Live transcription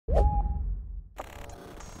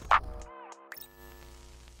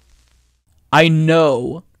I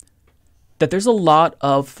know that there's a lot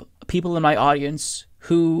of people in my audience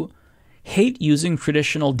who hate using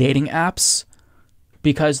traditional dating apps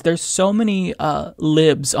because there's so many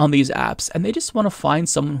libs on these apps, and they just want to find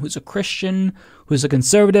someone who's a Christian, who's a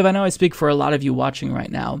conservative. I know I speak for a lot of you watching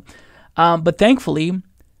right now, but thankfully,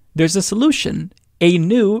 there's a solution, a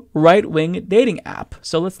new right-wing dating app.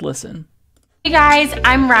 So let's listen. Hey guys,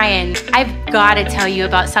 I'm Ryan. I've got to tell you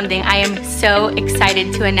about something I am so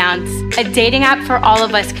excited to announce. A dating app for all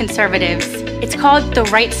of us conservatives. It's called The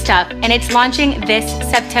Right Stuff, and it's launching this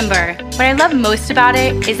September. What I love most about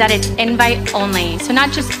it is that it's invite only, so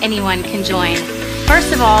not just anyone can join.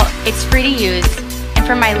 First of all, it's free to use. And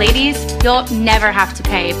for my ladies, you'll never have to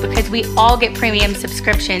pay because we all get premium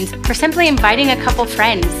subscriptions for simply inviting a couple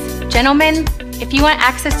friends. Gentlemen, if you want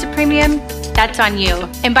access to premium, that's on you.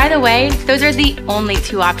 And by the way, those are the only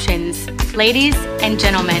two options, ladies and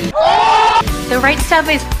gentlemen. The Right Stuff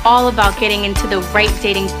is all about getting into the right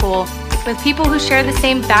dating pool with people who share the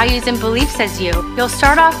same values and beliefs as you. You'll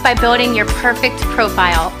start off by building your perfect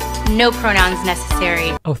profile. No pronouns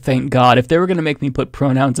necessary. Oh, thank God. If they were going to make me put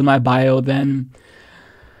pronouns in my bio, then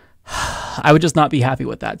I would just not be happy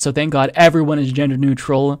with that. So thank God everyone is gender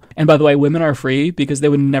neutral. And by the way, women are free because they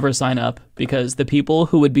would never sign up, because the people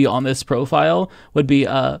who would be on this profile would be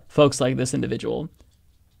folks like this individual.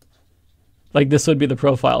 Like, this would be the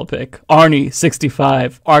profile pic. Arnie,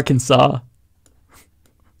 65, Arkansas.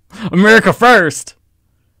 America first.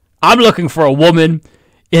 I'm looking for a woman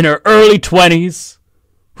in her early 20s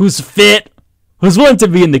who's fit, who's willing to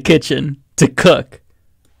be in the kitchen to cook.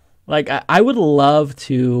 Like, I would love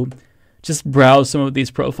to just browse some of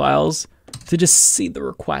these profiles to just see the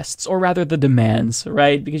requests, or rather the demands,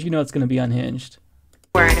 right? Because you know it's going to be unhinged.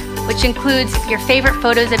 Which includes your favorite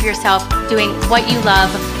photos of yourself doing what you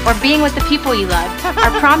love or being with the people you love.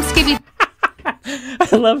 Our prompts give you... I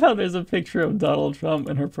love how there's a picture of Donald Trump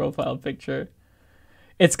in her profile picture.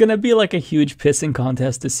 It's going to be like a huge pissing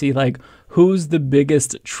contest to see, like, who's the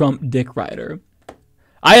biggest Trump dick rider.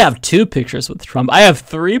 I have 2 pictures with Trump. I have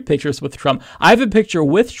 3 pictures with Trump. I have a picture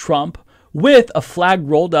with Trump with a flag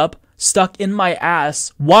rolled up, stuck in my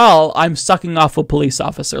ass while I'm sucking off a police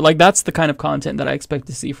officer. Like, that's the kind of content that I expect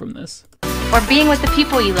to see from this. Or being with the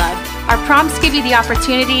people you love. Our prompts give you the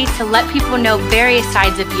opportunity to let people know various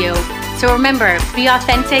sides of you. So remember, be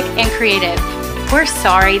authentic and creative. We're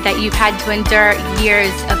sorry that you've had to endure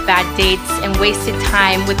years of bad dates and wasted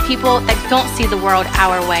time with people that don't see the world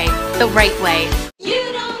our way, the right way.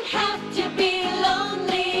 You don't have to be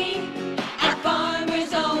lonely at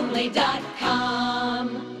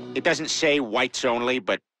farmersonly.com. It doesn't say whites only,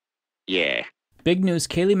 but yeah. Big news,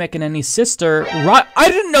 Kayleigh McEnany's sister, I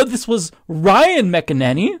didn't know this was Ryan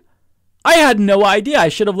McEnany. I had no idea. I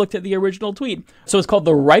should have looked at the original tweet. So it's called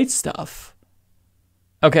The Right Stuff.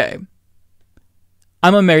 Okay.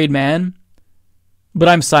 I'm a married man, but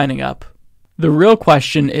I'm signing up. The real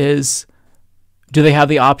question is, do they have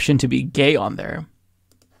the option to be gay on there?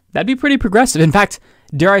 That'd be pretty progressive. In fact,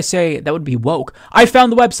 dare I say, that would be woke. I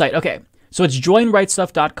found the website. Okay, so it's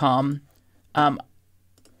joinrightstuff.com.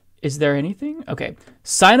 Is there anything? Okay,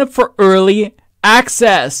 sign up for early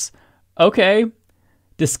access. Okay,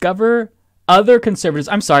 discover other conservatives.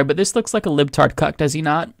 I'm sorry, but this looks like a libtard cuck, does he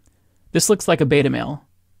not? This looks like a beta male.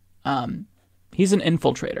 He's an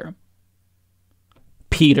infiltrator.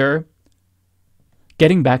 Peter.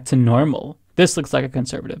 Getting back to normal. This looks like a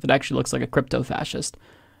conservative. It actually looks like a crypto-fascist.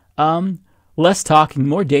 Less talking,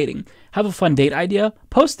 more dating. Have a fun date idea?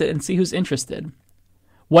 Post it and see who's interested.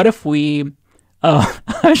 What if we... Oh,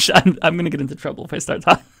 I'm going to get into trouble if I start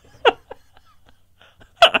talking.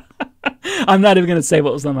 I'm not even going to say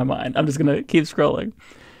what was on my mind. I'm just going to keep scrolling.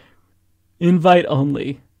 Invite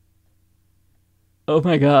only. Oh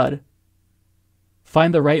my God.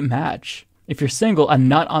 Find the right match. If you're single and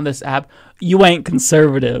not on this app, you ain't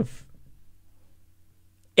conservative.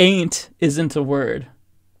 Ain't isn't a word.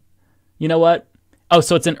 You know what? Oh,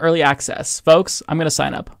 so it's in early access. Folks, I'm going to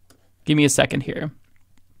sign up. Give me a second here.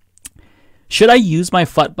 Should I use my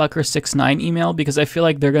Futbucker69 email? Because I feel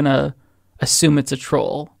like they're going to assume it's a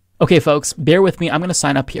troll. Okay, folks, bear with me. I'm going to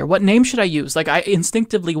sign up here. What name should I use? Like, I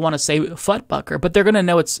instinctively want to say Futbucker, but they're going to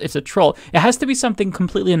know it's a troll. It has to be something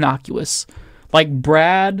completely innocuous. Like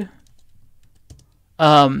Brad.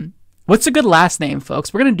 What's a good last name,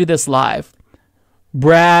 folks? We're going to do this live.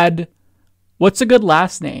 Brad. What's a good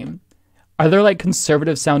last name? Are there like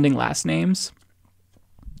conservative sounding last names?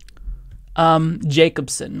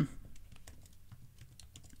 Jacobson.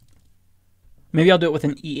 Maybe I'll do it with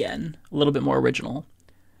an EN. A little bit more original.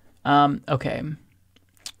 Okay.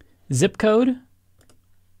 Zip code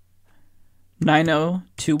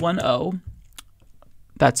 90210.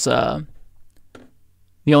 That's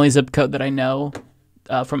the only zip code that I know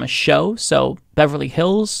from a show. So Beverly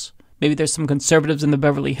Hills. Maybe there's some conservatives in the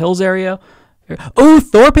Beverly Hills area. Oh,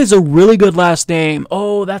 Thorpe is a really good last name.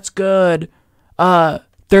 Oh, that's good.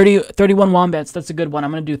 31 Wombats. That's a good one.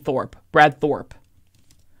 I'm going to do Thorpe. Brad Thorpe.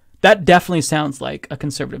 That definitely sounds like a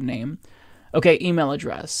conservative name. Okay, email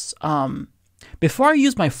address. Before I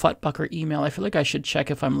use my Futbucker email, I feel like I should check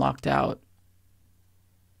if I'm locked out.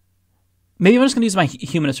 Maybe I'm just going to use my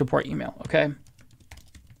Humanist Report email, okay?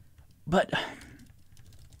 But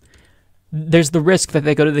there's the risk that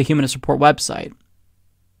they go to the Humanist Report website.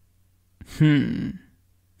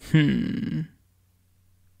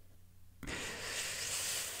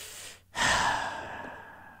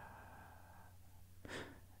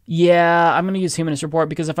 Yeah, I'm going to use Humanist Report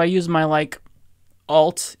because if I use my, like,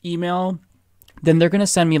 alt email, then they're going to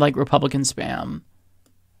send me, like, Republican spam.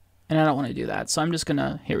 And I don't want to do that. So I'm just going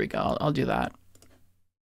to, here we go. I'll do that.